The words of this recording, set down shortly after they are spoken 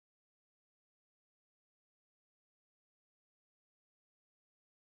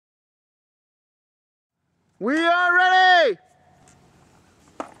We are ready!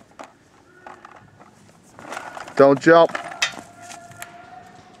 Don't jump.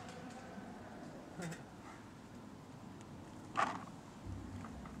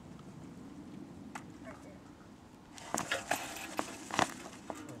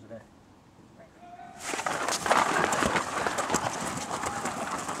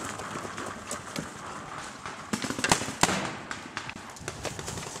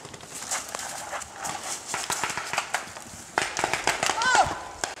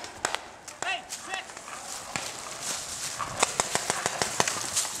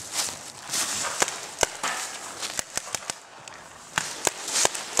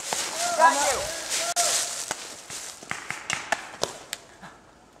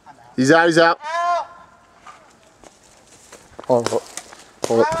 He's out, he's out. Hold it.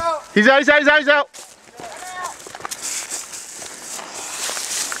 Hold it. He's out, he's out, he's out, he's out.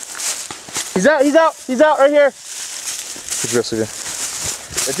 He's out right here. Good wrestle again.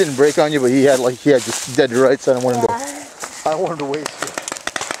 That didn't break on you, but he had just dead to rights. I don't want him to waste it.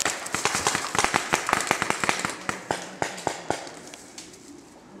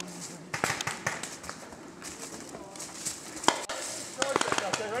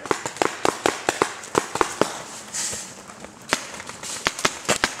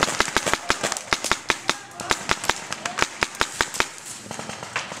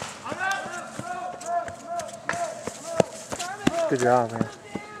 Good job, man.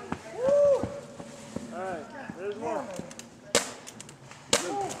 Alright, there's one.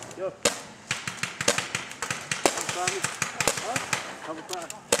 Go. Come across.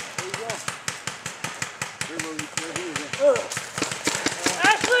 There you go.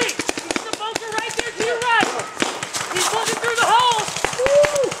 Ashley! He's the bunker right there to your right! He's looking through the holes!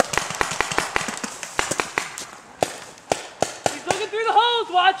 He's looking through the holes!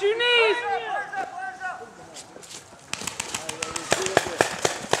 Watch your knees!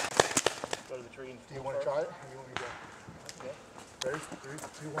 Do you want to try it? Or do you want me to go? Yeah. Ready? 3,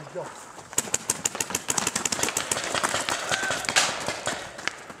 2, 1, go.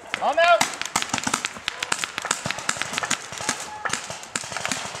 I'm out!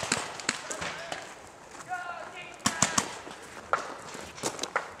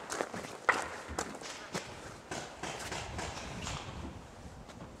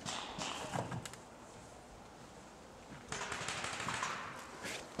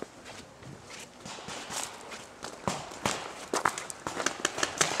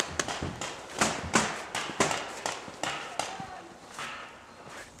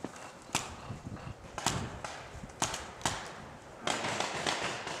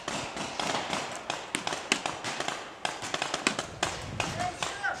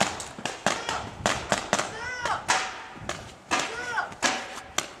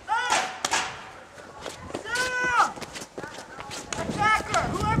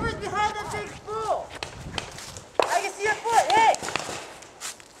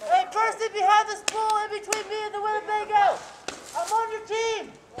 Behind the spool in between me and the Winnebago. I'm on your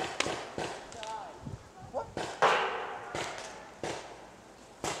team. What?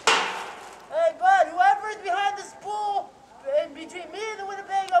 Hey, bud, whoever is behind the spool in between me and the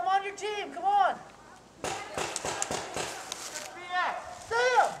Winnebago, I'm on your team. Come on.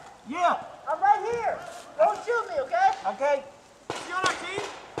 Sam. Yeah. I'm right here. Don't shoot me, okay? Okay. Is he on our team?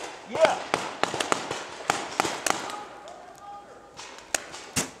 Yeah.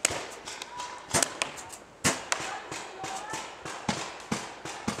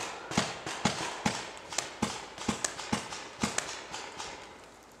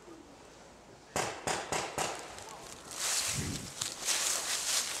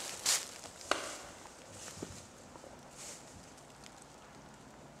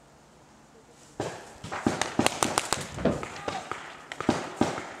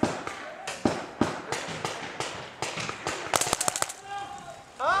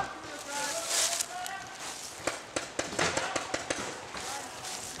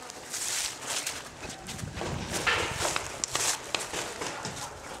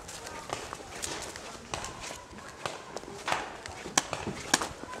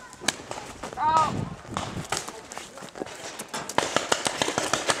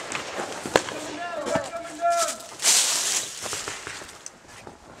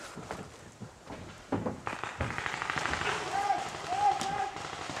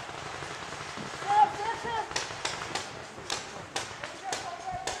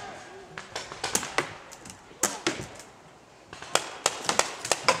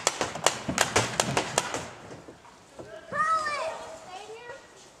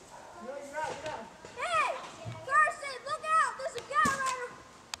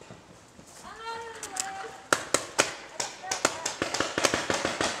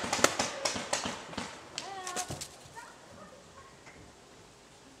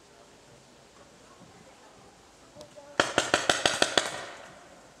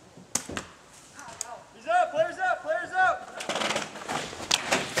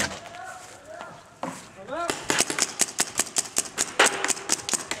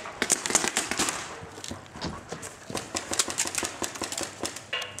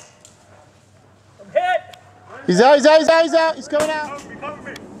 He's out, he's out, he's out, he's out. He's coming out.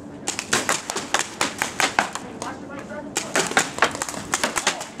 Cover me.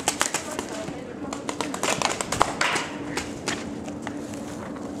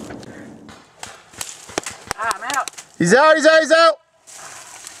 I'm out. He's out, he's out, he's out.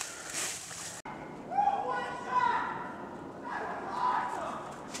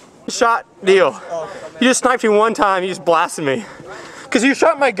 Shot deal. You just sniped me one time, you just blasted me. Because you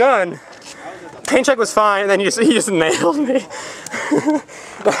shot my gun. Paint check was fine, and then you just nailed me.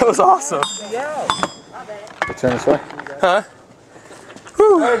 That was awesome. Turn this way. Huh?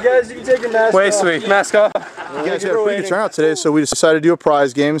 Alright guys, you can take your mask Way off. sweet. Mask off. You guys had a pretty good turnout today, so we decided to do a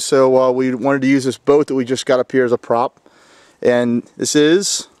prize game. So we wanted to use this boat that we just got up here as a prop. And this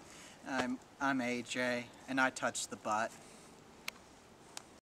is... I'm AJ, and I touched the butt.